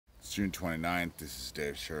It's June 29th. This is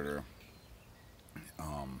Dave Shurter.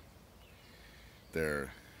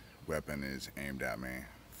 Their weapon is aimed at me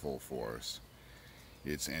full force.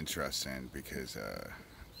 It's interesting because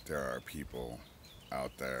there are people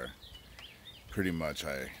out there, pretty much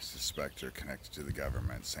I suspect are connected to the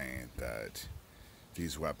government, saying that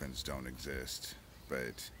these weapons don't exist.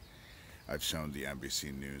 But I've shown the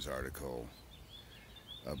NBC News article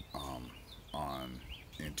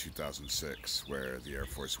in 2006 where the Air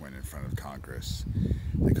Force went in front of Congress.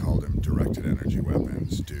 They called them directed energy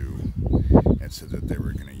weapons, and said that they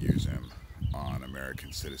were going to use them on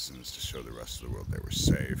American citizens to show the rest of the world they were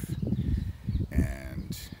safe.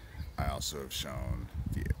 And I also have shown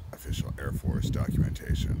the official Air Force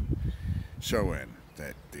documentation showing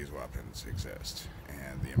that these weapons exist,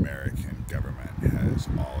 and the American government has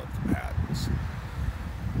all of the patents.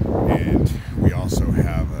 And we also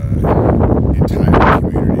have an entire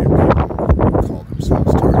community of people who call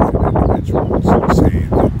themselves targeted individuals, saying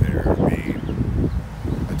that they're being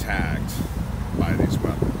attacked by these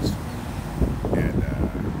weapons, and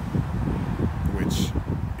which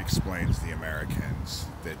explains the Americans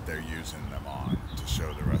that they're using them on to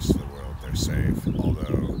show the rest of the world they're safe.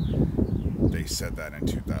 Although they said that in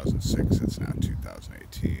 2006, it's now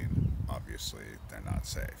 2018. Obviously, they're not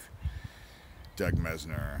safe. Doug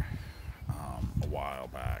Mesner, a while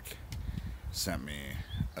back, sent me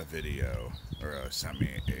a video, or sent me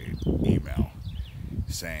an email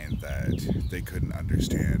saying that they couldn't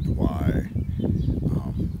understand why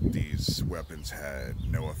these weapons had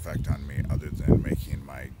no effect on me other than making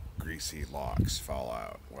my greasy locks fall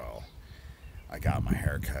out. Well, I got my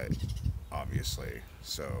hair cut, obviously,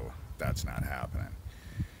 so that's not happening.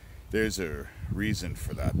 There's a reason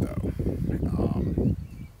for that, though.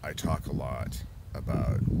 I talk a lot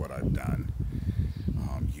about what I've done,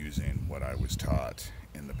 using what I was taught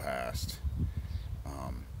in the past,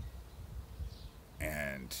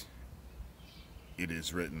 and it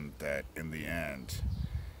is written that in the end,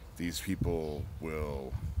 these people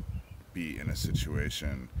will be in a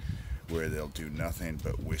situation where they'll do nothing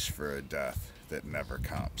but wish for a death that never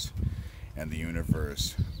comes, and the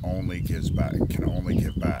universe can only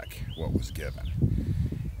give back what was given.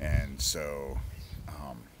 And so,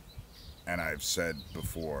 and I've said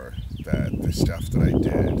before that the stuff that I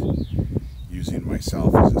did, using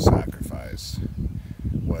myself as a sacrifice,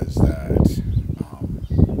 was that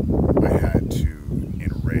I had to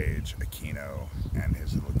enrage Aquino and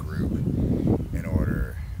his little group in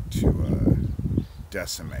order to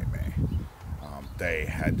decimate me. They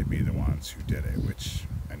had to be the ones who did it, which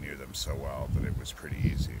I knew them so well that it was pretty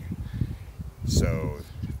easy. So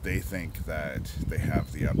they think that they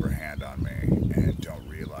have the upper hand on me and don't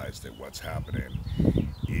realize that what's happening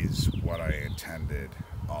is what I intended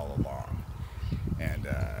all along. And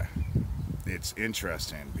it's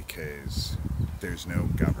interesting because there's no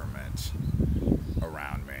government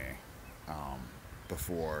around me.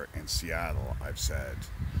 Before in Seattle, I've said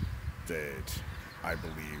that I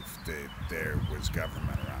believe that there was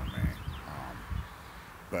government around me.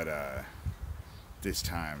 But this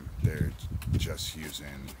time they're just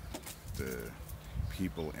using the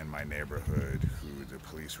people in my neighborhood who the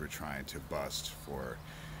police were trying to bust for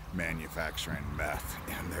manufacturing meth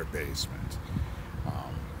in their basement.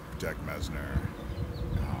 Doug Mesner,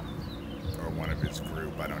 or one of his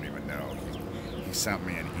group, I don't even know, he sent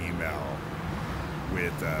me an email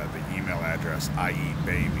with the email address I Eat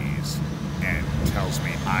Babies and tells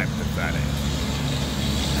me I'm pathetic.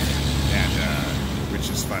 And which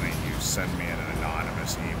is funny, you send me an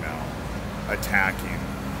anonymous email attacking,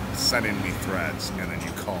 sending me threats, and then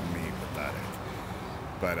you call me pathetic.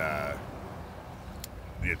 But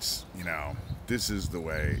it's, this is the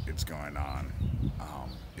way it's going on.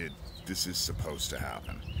 This is supposed to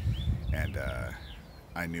happen, and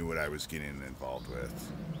I knew what I was getting involved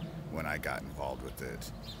with when I got involved with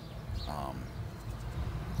it.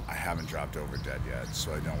 I haven't dropped over dead yet,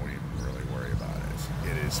 so I don't even really worry about it.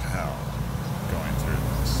 It is hell going through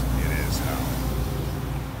this. It is hell.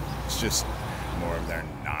 It's just more of their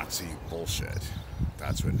Nazi bullshit.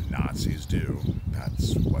 That's what Nazis do.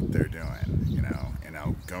 That's what they're doing. In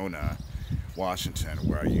Algona, Washington,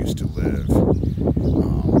 where I used to live,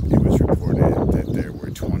 it was reported that there were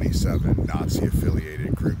 27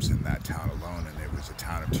 Nazi-affiliated groups in that town alone, and it was a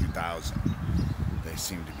town of 2,000. They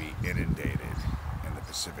seem to be inundated in the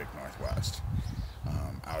Pacific Northwest.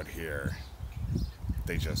 Out here,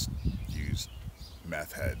 they just use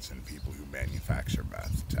meth heads and people who manufacture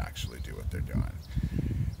meth to actually do what they're doing.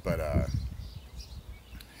 But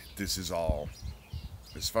this is all,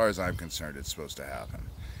 as far as I'm concerned, it's supposed to happen.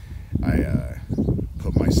 I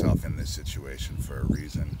put myself in this situation for a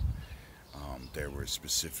reason. There were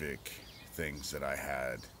specific things that I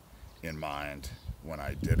had in mind when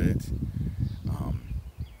I did it.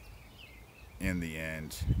 In the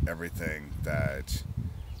end, everything that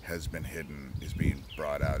has been hidden is being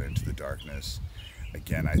brought out into the darkness.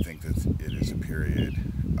 Again, I think that it is a period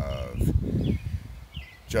of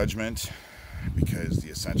judgment because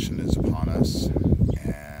the ascension is upon us,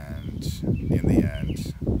 and in the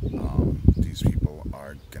end, these people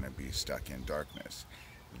are going to be stuck in darkness.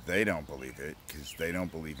 They don't believe it because they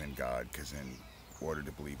don't believe in God, because in order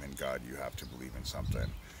to believe in God, you have to believe in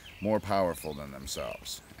something more powerful than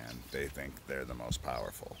themselves, and they think they're the most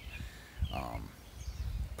powerful.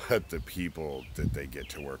 But the people that they get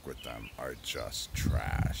to work with them are just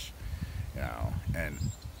trash, and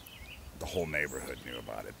the whole neighborhood knew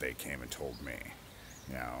about it. They came and told me.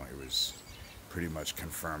 It was pretty much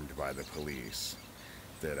confirmed by the police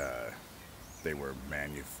that they were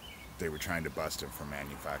trying to bust him for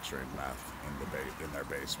manufacturing meth in their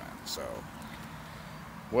basement. So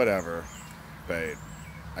whatever, but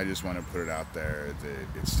I just want to put it out there that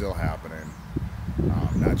it's still happening,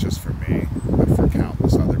 not just for me, but for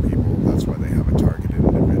countless other people. That's why they have a targeted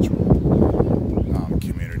individual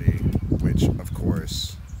community, which, of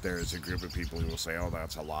course, there is a group of people who will say, oh,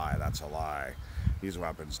 that's a lie, that's a lie. These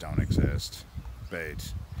weapons don't exist.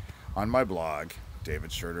 But on my blog,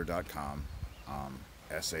 davidshurter.com,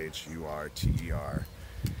 SHURTER,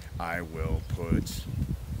 I will put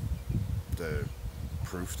the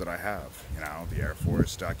proof that I have, the Air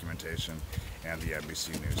Force documentation and the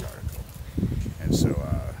NBC News article. And so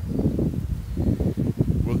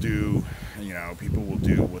we'll do, people will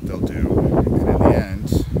do what they'll do, and in the end,